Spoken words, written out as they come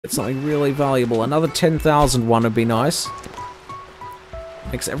It's something really valuable. Another 10,000 one would be nice.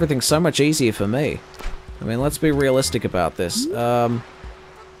 Makes everything so much easier for me. I mean, let's be realistic about this.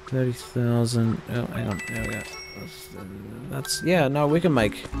 30,000. Oh, hang on. There we go. That's yeah. No, we can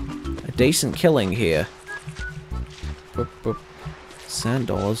make a decent killing here. Boop, boop. Sand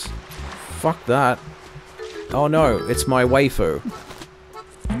dollars. Fuck that. Oh no, it's my waifu.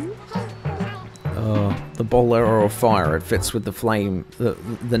 Oh, the bolero of fire. It fits with the flame.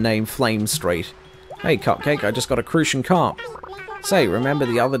 The name Flame Street. Hey, Cupcake. I just got a Crucian carp. Say, remember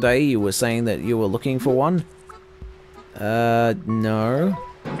the other day you were saying that you were looking for one? No.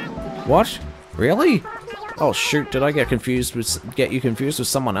 What? Really? Oh shoot, did I get you confused with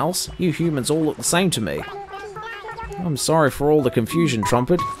someone else? You humans all look the same to me. I'm sorry for all the confusion,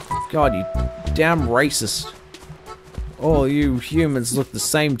 Trumpet. God, you damn racist. All you humans look the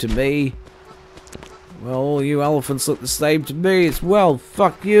same to me. Well, all you elephants look the same to me as well.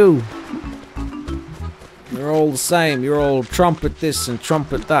 Fuck you. You're all the same. You're all Trumpet this and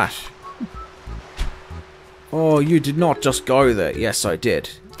Trumpet that. Oh, you did not just go there. Yes, I did.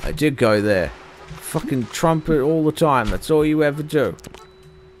 I did go there. Fucking Trumpet all the time. That's all you ever do.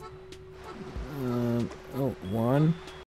 Oh, one.